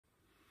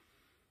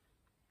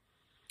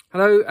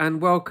Hello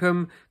and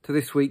welcome to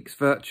this week's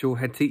virtual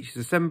Head Teachers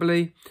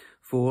Assembly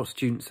for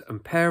students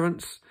and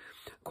parents.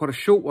 Quite a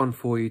short one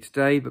for you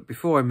today, but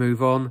before I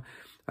move on,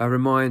 a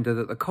reminder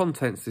that the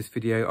contents of this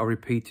video are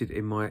repeated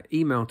in my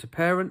email to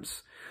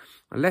parents,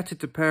 a letter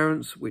to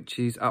parents which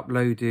is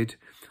uploaded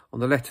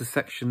on the letters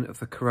section of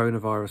the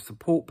coronavirus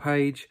support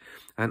page,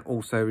 and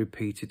also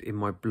repeated in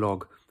my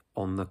blog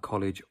on the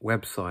college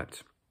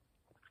website.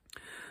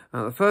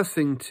 The first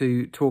thing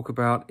to talk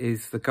about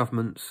is the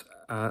government's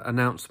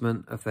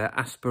announcement of their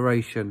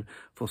aspiration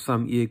for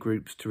some year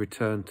groups to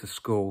return to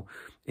school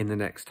in the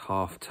next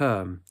half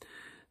term.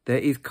 There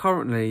is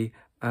currently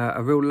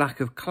a real lack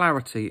of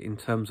clarity in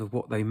terms of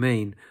what they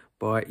mean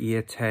by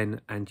year 10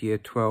 and year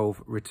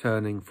 12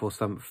 returning for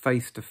some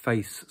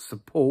face-to-face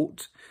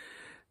support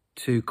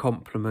to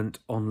complement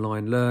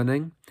online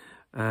learning,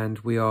 and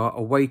we are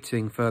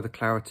awaiting further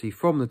clarity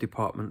from the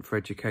Department for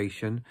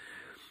Education.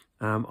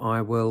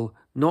 I will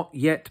not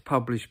yet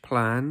publish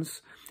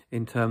plans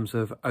in terms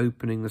of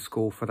opening the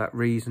school for that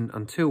reason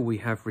until we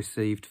have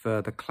received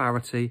further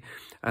clarity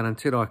and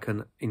until I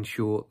can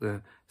ensure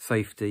the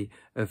safety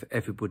of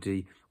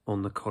everybody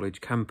on the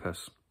college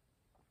campus.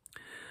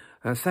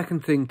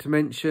 Second thing to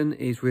mention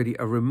is really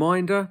a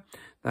reminder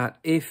that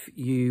if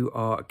you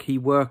are a key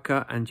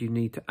worker and you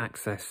need to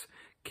access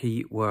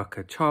key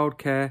worker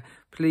childcare,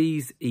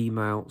 please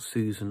email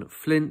Susan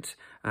Flint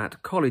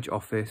at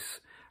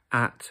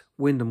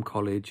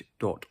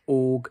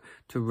collegeoffice@wyndhamcollege.org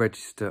to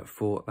register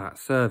for that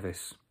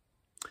service.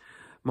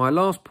 My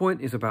last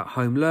point is about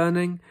home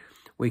learning.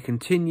 We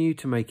continue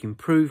to make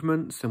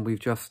improvements, and we've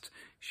just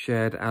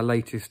shared our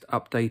latest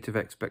update of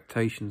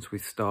expectations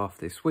with staff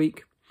this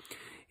week.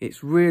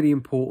 It's really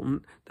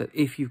important that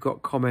if you've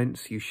got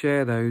comments, you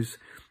share those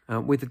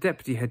with the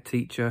deputy head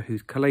teacher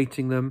who's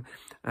collating them,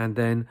 and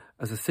then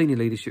as a senior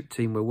leadership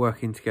team we're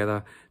working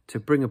together to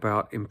bring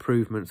about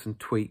improvements and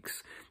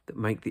tweaks that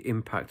make the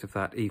impact of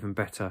that even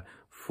better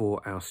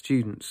for our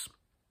students.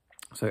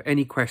 So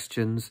any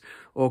questions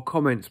or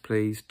comments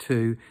please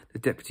to the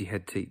deputy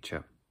head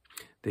teacher.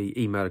 The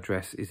email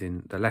address is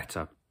in the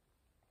letter.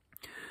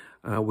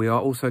 We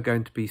are also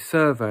going to be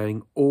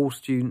surveying all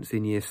students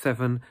in year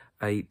 7,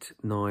 8,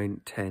 9,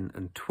 10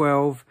 and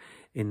 12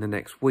 in the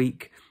next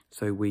week,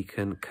 so we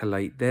can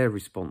collate their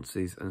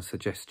responses and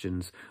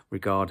suggestions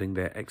regarding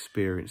their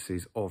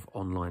experiences of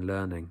online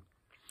learning.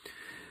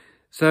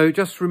 So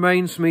just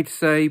remains for me to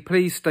say,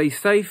 please stay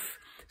safe,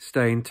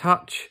 stay in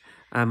touch,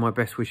 and my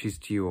best wishes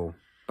to you all.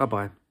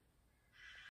 Bye-bye.